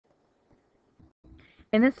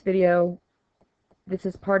In this video, this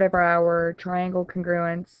is part of our triangle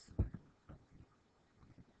congruence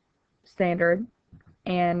standard,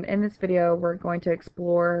 and in this video we're going to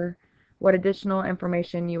explore what additional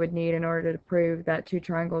information you would need in order to prove that two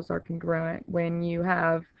triangles are congruent when you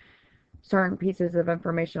have certain pieces of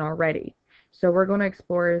information already. So we're going to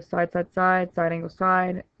explore side, side, side,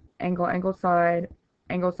 side, angle, angle, side,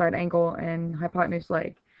 angle, and hypotenuse,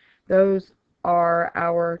 leg. Those are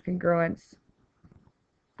our congruence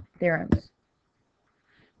theorems.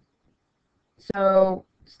 So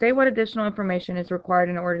state what additional information is required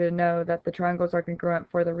in order to know that the triangles are congruent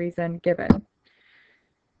for the reason given.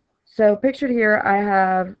 So pictured here, I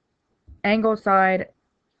have angle, side.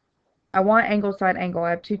 I want angle, side, angle.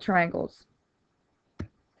 I have two triangles.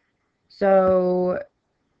 So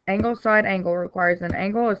angle, side, angle requires an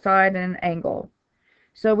angle, a side, and an angle.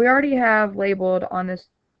 So we already have labeled on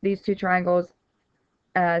these two triangles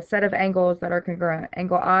a set of angles that are congruent.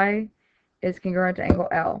 Angle I is congruent to angle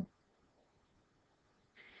L.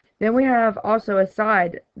 Then we have also a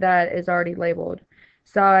side that is already labeled.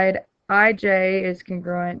 Side IJ is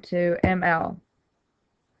congruent to ML.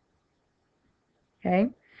 Okay,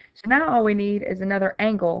 so now all we need is another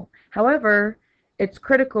angle. However, it's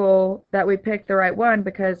critical that we pick the right one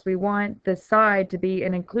because we want the side to be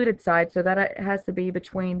an included side, so that it has to be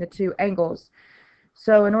between the two angles.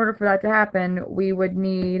 So in order for that to happen, we would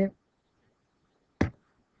need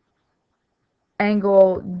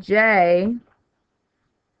angle J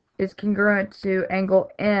is congruent to angle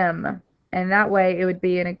M, and that way it would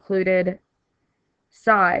be an included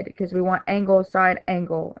side because we want angle, side,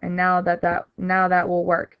 angle, and now that will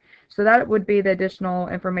work. So that would be the additional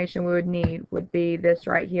information we would need, would be this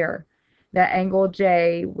right here, that angle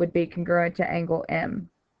J would be congruent to angle M.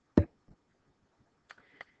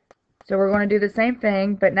 So we're going to do the same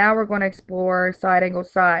thing, but now we're going to explore side, angle,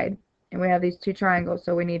 side, and we have these two triangles.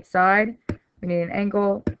 So we need side, we need an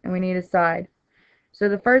angle, and we need a side. So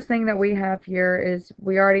the first thing that we have here is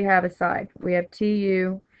we already have a side. We have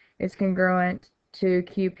TU is congruent to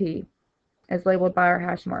QP as labeled by our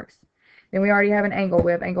hash marks. Then we already have an angle.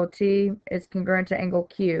 We have angle T is congruent to angle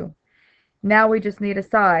Q. Now we just need a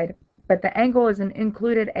side, but the angle is an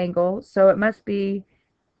included angle, so it must be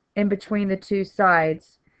in between the two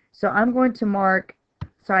sides. So I'm going to mark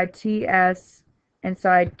side TS and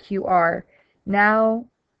side QR. Now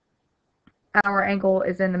our angle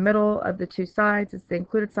is in the middle of the two sides. It's the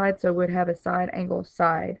included side, so we'd have a side, angle,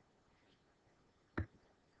 side.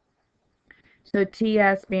 So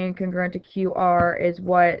TS being congruent to QR is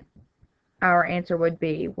what our answer would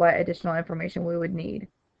be, what additional information we would need.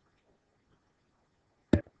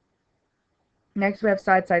 Next we have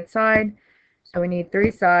side, side, side. So we need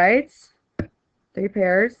three sides, three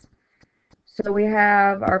pairs. So we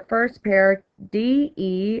have our first pair,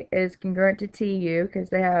 DE is congruent to TU because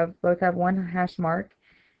they both have one hash mark.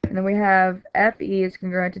 And then we have FE is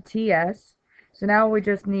congruent to TS. So now we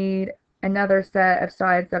just need another set of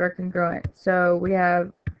sides that are congruent. So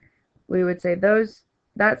we would say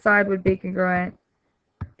that side would be congruent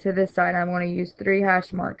to this side. I'm going to use three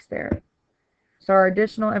hash marks there. So our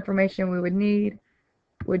additional information we would need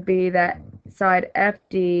would be that side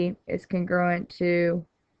FD is congruent to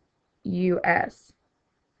US.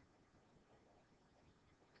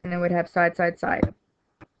 And then we'd have side, side, side.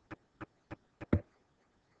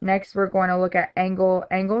 Next, we're going to look at angle,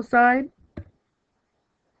 angle, side.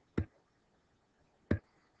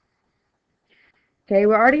 Okay,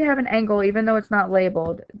 we already have an angle, even though it's not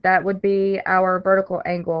labeled. That would be our vertical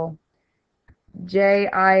angle.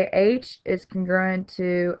 JIH is congruent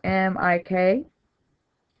to MIK.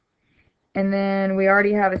 And then we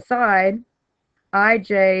already have a side.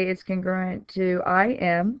 IJ is congruent to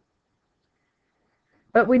IM.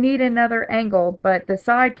 But we need another angle, but the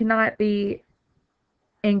side cannot be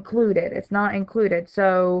included. It's not included.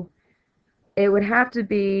 So it would have to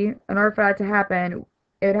be, in order for that to happen,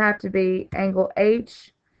 it would have to be angle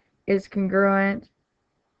H is congruent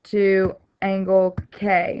to angle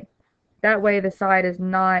K. That way the side is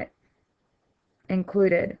not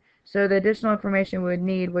included. So the additional information we would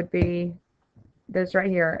need would be this right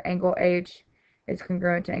here. Angle H is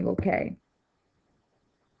congruent to angle K.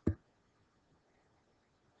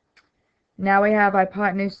 Now we have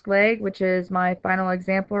hypotenuse leg, which is my final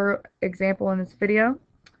example in this video.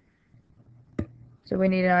 So we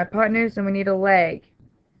need a hypotenuse and we need a leg.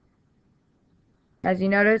 As you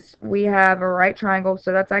notice, we have a right triangle,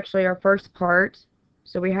 so that's actually our first part.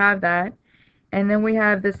 So we have that. And then we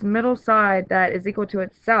have this middle side that is equal to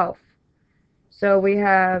itself. So we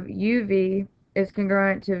have UV is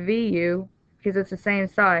congruent to VU because it's the same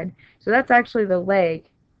side. So that's actually the leg.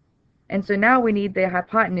 And so now we need the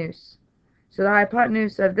hypotenuse. So the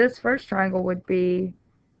hypotenuse of this first triangle would be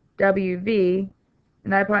WV,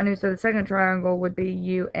 and the hypotenuse of the second triangle would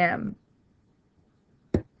be UM.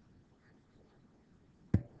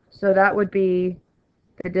 So that would be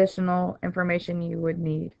the additional information you would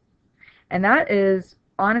need. And that is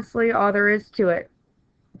honestly all there is to it,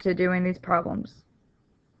 to doing these problems.